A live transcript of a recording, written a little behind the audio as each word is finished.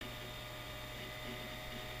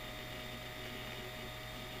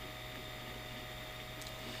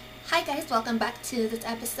Hi guys, welcome back to this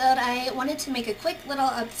episode. I wanted to make a quick little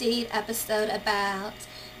update episode about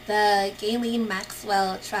the Ghislaine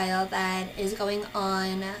Maxwell trial that is going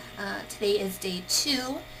on. Today is day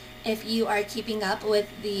 2. If you are keeping up with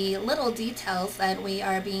the little details that we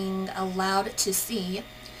are being allowed to see,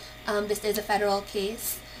 this is a federal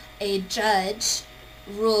case. A judge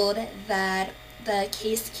ruled that the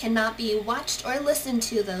case cannot be watched or listened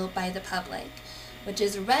to though by the public, which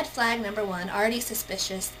is red flag number 1, already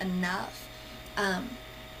suspicious enough.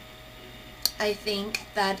 I think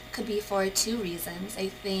that could be for 2 reasons. I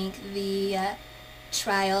think the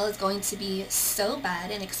trial is going to be so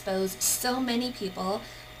bad and expose so many people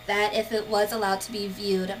that if it was allowed to be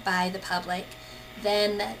viewed by the public,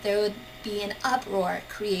 then there would be an uproar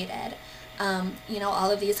created.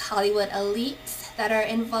 All of these Hollywood elites that are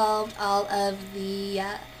involved, all of the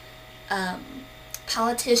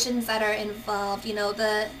politicians that are involved,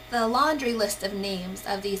 the laundry list of names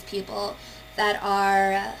of these people that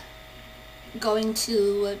are going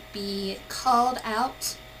to be called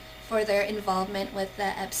out for their involvement with the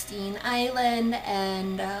Epstein Island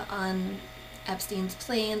and on Epstein's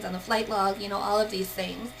planes, on the flight log, all of these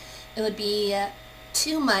things. It would be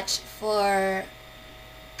too much for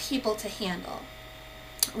people to handle.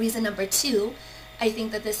 Reason number 2, I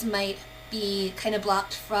think that this might be kind of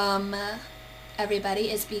blocked from everybody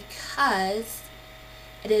is because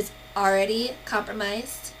it is already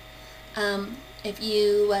compromised. If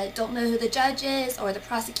you don't know who the judge is or the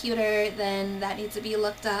prosecutor, then that needs to be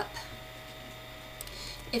looked up.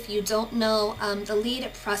 If you don't know, the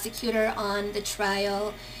lead prosecutor on the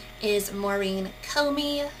trial is Maureen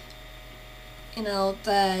Comey.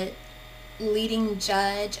 The leading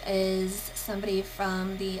judge is somebody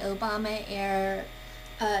from the Obama era.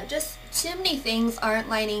 Just too many things aren't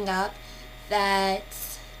lining up that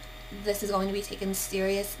this is going to be taken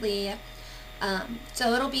seriously.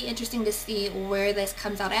 So it'll be interesting to see where this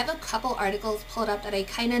comes out. I have a couple articles pulled up that I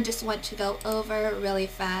kind of just want to go over really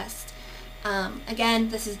fast. Again,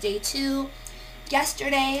 this is day 2.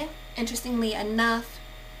 Yesterday, interestingly enough,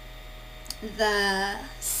 the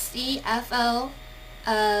CFO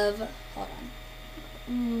of, hold on,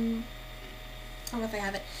 I don't know if I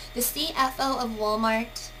have it. The CFO of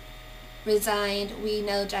Walmart resigned. We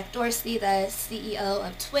know Jack Dorsey, the CEO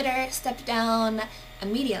of Twitter, stepped down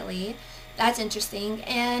immediately. That's interesting.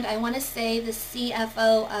 And I want to say the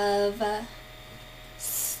CFO of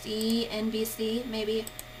CNBC, maybe.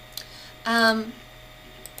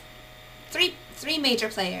 Three major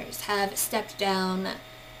players have stepped down,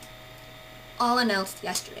 all announced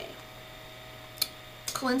yesterday.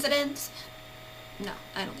 Coincidence? No,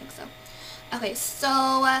 I don't think so. Okay,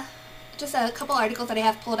 so just a couple articles that I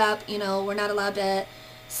have pulled up. We're not allowed to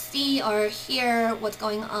see or hear what's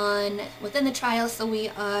going on within the trial, so we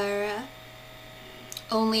are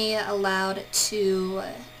only allowed to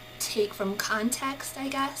take from context, I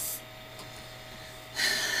guess.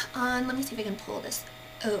 Let me see if I can pull this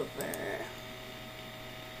over.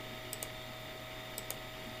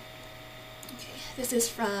 Okay, this is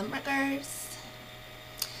from Rutgers.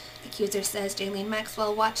 The accuser says Ghislaine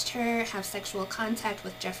Maxwell watched her have sexual contact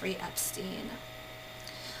with Jeffrey Epstein.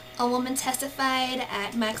 A woman testified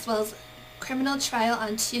at Maxwell's criminal trial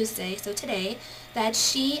on Tuesday, so today, that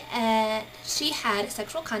she had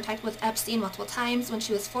sexual contact with Epstein multiple times when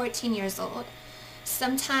she was 14 years old.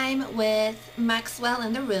 Sometime with Maxwell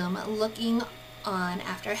in the room looking on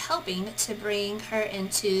after helping to bring her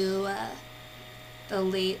into the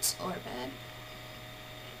late orbit.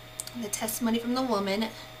 The testimony from the woman,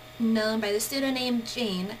 known by the pseudonym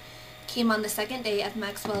Jane, came on the second day of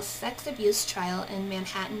Maxwell's sex abuse trial in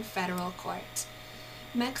Manhattan federal court.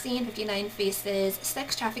 Maxine, 59, faces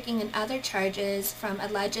sex trafficking and other charges from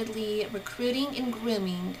allegedly recruiting and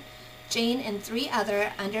grooming Jane and 3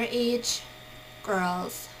 other underage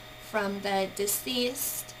girls from the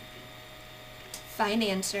deceased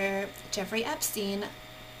financier Jeffrey Epstein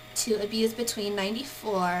to abuse between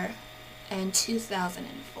 1994 and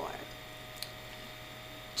 2004.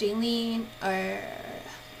 Ghislaine,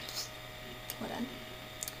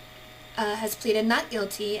 has pleaded not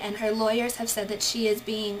guilty, and her lawyers have said that she is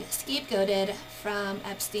being scapegoated from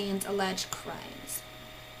Epstein's alleged crimes.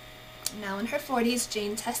 Now in her 40s,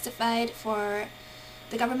 Jane testified for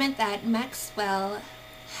the government that Maxwell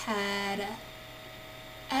had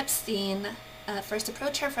Epstein first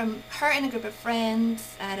approach her and a group of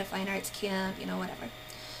friends at a fine arts camp, whatever.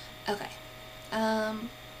 Okay.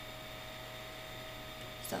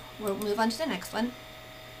 So we'll move on to the next one.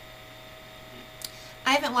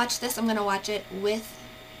 I haven't watched this. I'm going to watch it with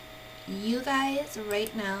you guys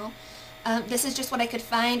right now. This is just what I could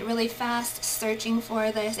find really fast searching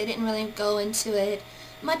for this. I didn't really go into it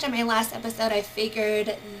much on my last episode, I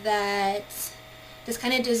figured that this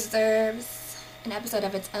kind of deserves an episode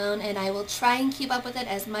of its own, and I will try and keep up with it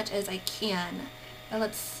as much as I can. But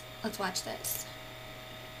let's watch this.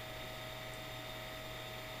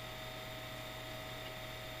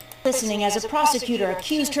 Listening as a prosecutor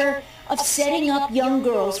accused her of setting up young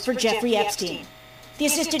girls for Jeffrey Epstein. The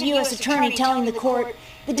assistant U.S. attorney telling the court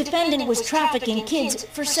the defendant was trafficking kids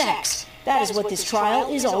for sex. That is what this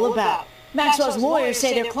trial is all about. Maxwell's lawyers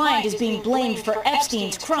say their client is being blamed for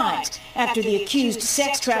Epstein's crimes after the accused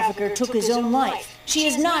sex trafficker took his own life. She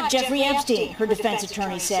is not Jeffrey Epstein, her defense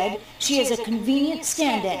attorney said. She is a convenient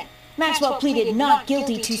stand-in. Maxwell pleaded not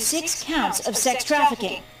guilty to 6 counts of sex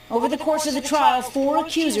trafficking. Over the course of the trial, 4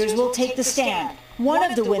 accusers will take the stand. One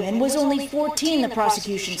of the women was only 14, the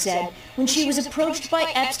prosecution said, when she was approached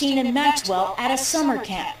by Epstein and Maxwell at a summer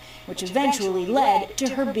camp, which eventually led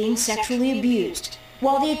to her being sexually abused.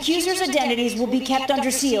 While the accusers' identities will be kept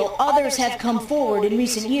under seal, others have come forward in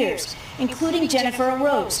recent years, including Jennifer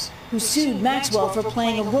Rose, who sued Maxwell for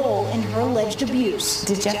playing a role in her alleged abuse.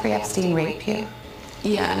 Did Jeffrey Epstein rape you?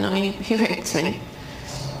 Yeah, no, he raped me.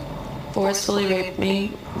 Forcefully raped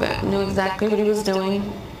me, but knew exactly what he was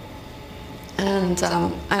doing. And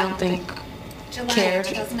I don't think cared.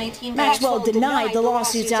 2019. Maxwell denied the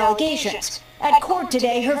lawsuit's allegations. At court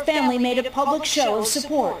today, her family made a public show of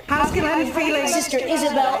support. How's Glenn feeling? Sister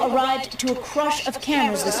Isabel arrived to a crush of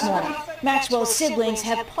cameras this morning. Maxwell's siblings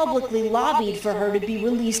have publicly lobbied for her to be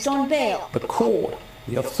released on bail. The court,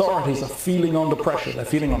 the authorities are feeling under pressure. They're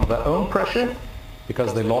feeling under their own pressure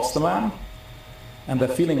because they lost the man, and they're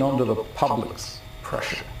feeling under the public's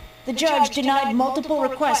pressure. The judge denied multiple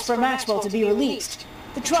requests for Maxwell to be released.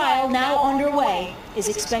 The trial, now underway, is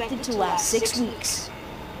expected to last 6 weeks.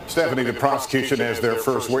 Stephanie, the prosecution, as their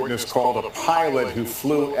first witness, called a pilot who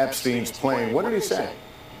flew Epstein's plane. What did he say?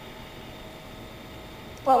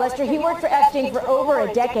 Well, Lester, he worked for Epstein for over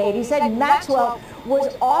a decade. He said Maxwell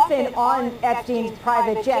was often on Epstein's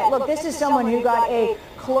private jet. Look, this is someone who got a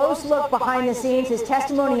close look behind the scenes. His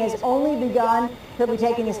testimony has only begun. He'll be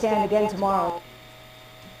taking the stand again tomorrow.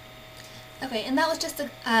 Okay, and that was just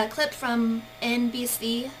a clip from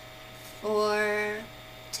NBC for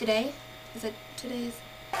today. Is it today's?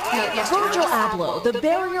 No, yesterday. Virgil Abloh, the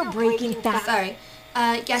barrier-breaking fact. Sorry.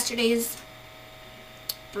 Yesterday's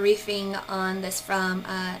briefing on this from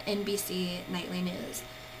NBC Nightly News.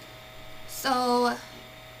 So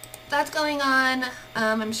that's going on.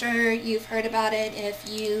 I'm sure you've heard about it if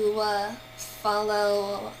you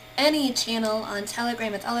follow any channel on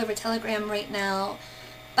Telegram. It's all over Telegram right now.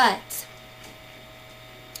 But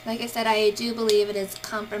like I said, I do believe it is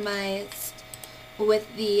compromised with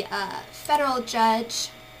the federal judge,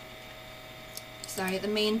 the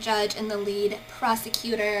main judge and the lead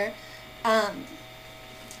prosecutor. I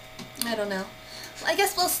don't know. I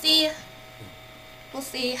guess we'll see. We'll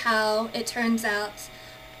see how it turns out.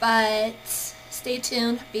 But stay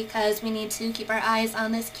tuned because we need to keep our eyes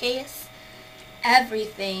on this case.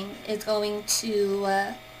 Everything is going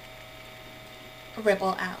to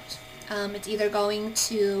ripple out. It's either going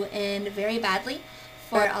to end very badly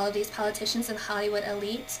for all of these politicians and Hollywood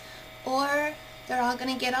elites, or they're all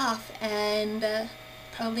going to get off and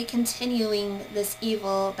probably continuing this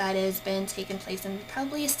evil that has been taking place and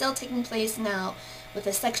probably is still taking place now with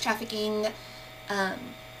the sex trafficking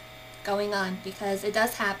going on, because it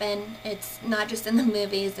does happen. It's not just in the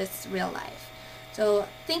movies, it's real life. So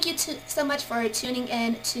thank you so much for tuning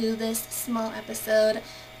in to this small episode.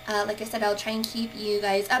 Like I said, I'll try and keep you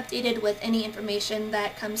guys updated with any information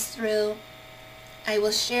that comes through. I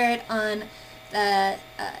will share it on the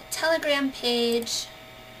Telegram page,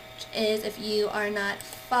 which is, if you are not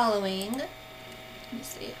following, let me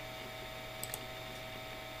see,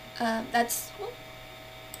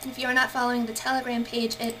 if you are not following the Telegram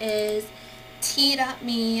page, it is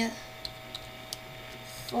t.me/,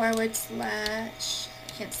 I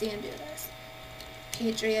can't see and do this,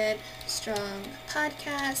 Patriot Strong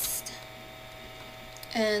Podcast,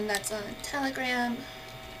 and that's on Telegram.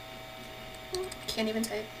 Can't even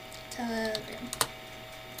type Telegram.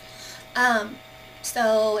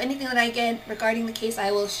 So anything that I get regarding the case,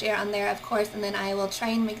 I will share on there, of course, and then I will try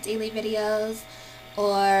and make daily videos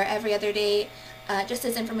or every other day, just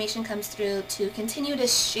as information comes through, to continue to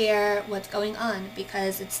share what's going on,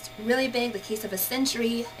 because it's really big. The case of a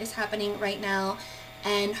century is happening right now,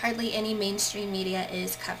 and hardly any mainstream media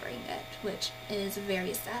is covering it, which is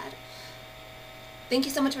very sad. Thank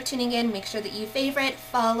you so much for tuning in. Make sure that you favorite,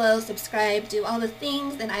 follow, subscribe, do all the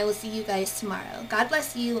things, and I will see you guys tomorrow. God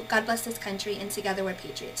bless you, God bless this country, and together we're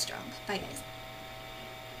Patriots Strong. Bye, guys.